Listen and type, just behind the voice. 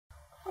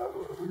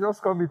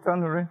just call me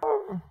Tanure.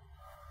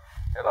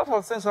 A lot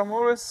of things, I'm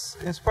always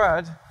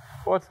inspired,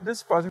 but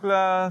this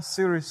particular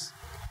series,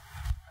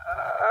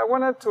 I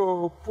wanted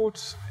to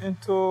put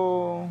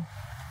into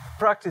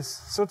practice,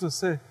 so to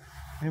say,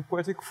 in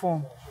poetic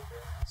form.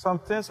 Some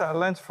things I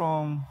learned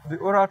from the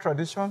oral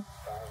tradition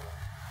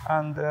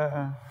and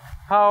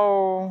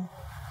how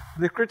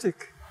the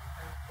critic,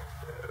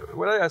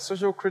 whether you're a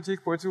social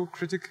critic, political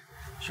critic,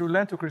 should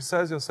learn to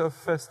criticize yourself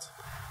first.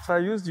 So I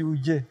used the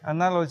Uje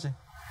analogy,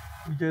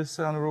 which is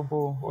an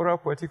oral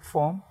poetic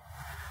form,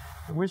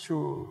 in which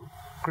you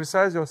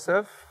criticize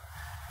yourself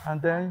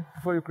and then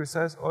before you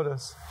criticize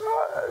others.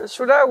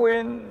 Should I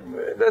win?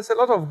 There's a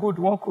lot of good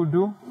one could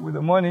do with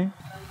the money.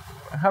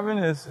 Having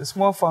a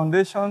small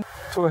foundation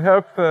to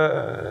help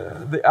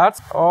the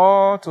arts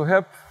or to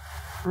help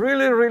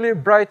really, really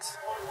bright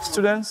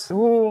students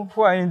who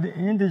are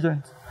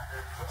indigent.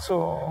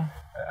 So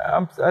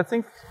I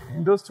think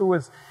in those two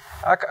ways,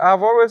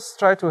 I've always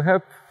tried to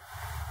help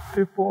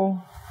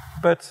people,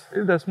 but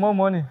if there's more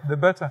money, the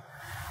better.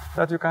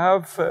 That you can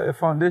have a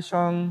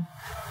foundation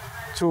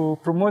to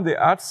promote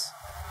the arts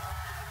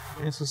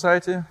in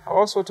society,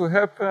 also to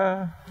help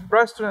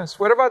bright students,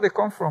 wherever they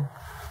come from,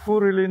 who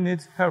really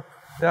need help.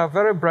 They are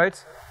very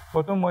bright,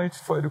 but no money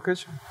for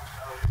education.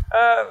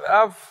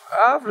 I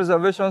have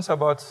reservations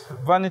about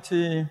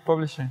vanity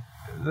publishing,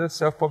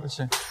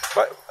 self-publishing.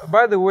 But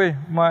by the way,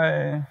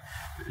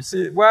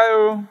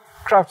 while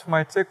craft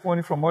might take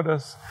money from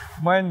others,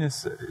 mine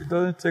it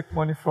doesn't take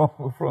money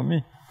from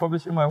me,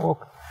 publishing my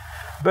work.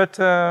 But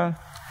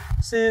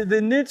see,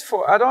 the need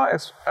for,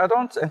 I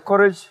don't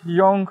encourage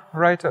young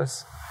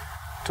writers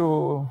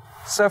to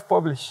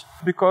self-publish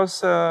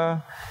because,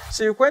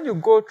 see, when you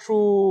go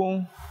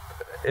through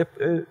a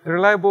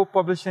reliable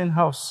publishing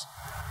house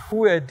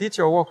who edit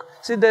your work,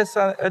 see, there's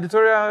an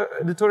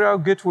editorial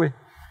gateway.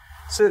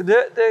 So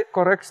they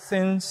correct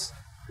things,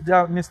 there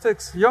are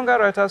mistakes. Younger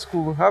writers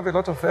could have a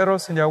lot of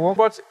errors in their work.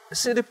 But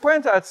see, the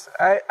point that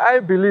I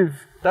believe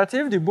that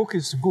if the book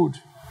is good,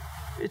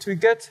 it will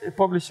get a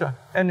publisher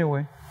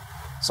anyway,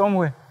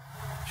 somewhere.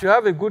 If you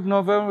have a good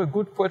novel, a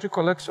good poetry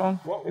collection,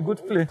 a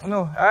good play.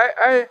 No,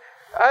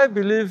 I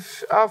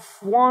believe I've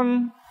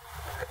won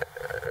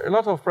a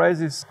lot of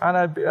prizes, and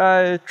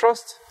I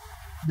trust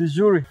the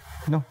jury.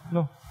 No.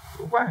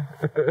 Why?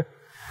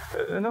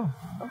 No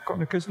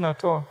communication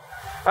at all.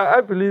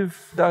 I believe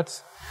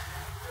that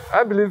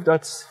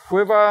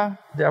whoever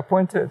they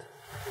appointed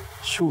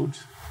should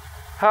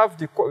have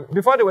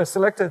before they were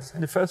selected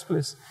in the first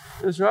place,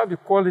 they should have the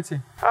quality.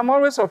 I'm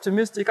always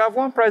optimistic. I've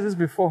won prizes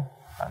before,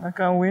 and I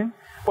can win,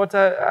 but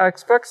I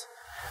expect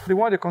the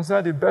one they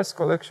consider the best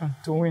collection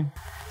to win.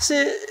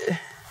 See,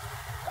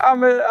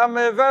 I'm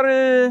a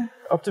very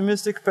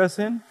optimistic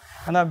person,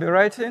 and I'll be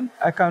writing.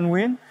 I can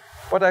win,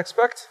 but I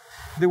expect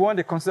the one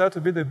they consider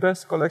to be the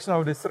best collection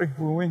of the three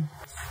will win.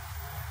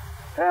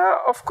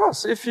 Of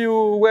course, if you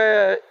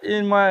were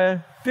in my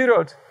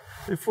period,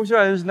 the future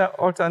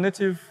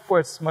alternative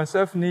poets,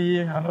 myself,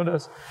 Niyi, and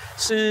others,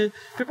 see,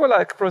 people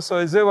like Professor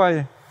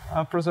Ezewaye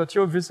and Professor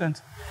Theo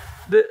Vincent,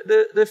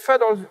 they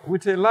fed us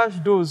with a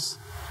large dose,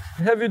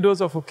 a heavy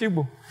dose of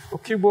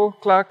Okigbo,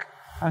 Clark,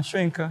 and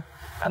Shoyinka,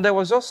 and there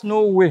was just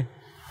no way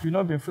you'd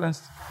not be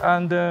influenced.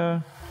 And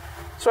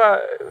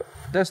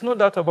there's no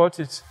doubt about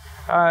it.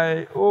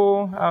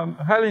 I'm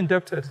highly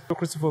indebted to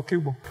Christopher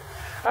Okigbo.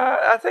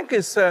 I think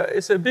it's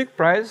a big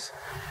prize,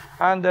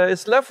 and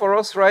it's left for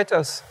us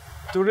writers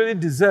to really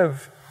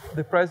deserve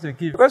the prize they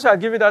give. Because I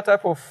give you that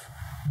type of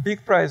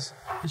big prize,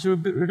 it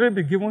should really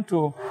be given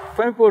to,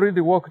 when people read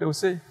the work, they will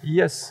say,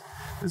 yes,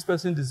 this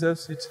person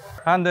deserves it.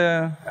 And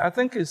I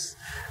think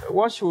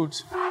one should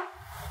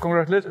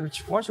congratulate,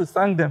 one should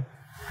thank them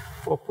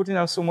for putting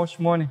out so much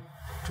money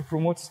to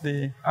promote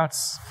the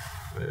arts,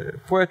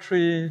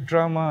 poetry,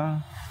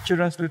 drama,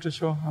 children's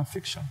literature, and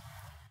fiction.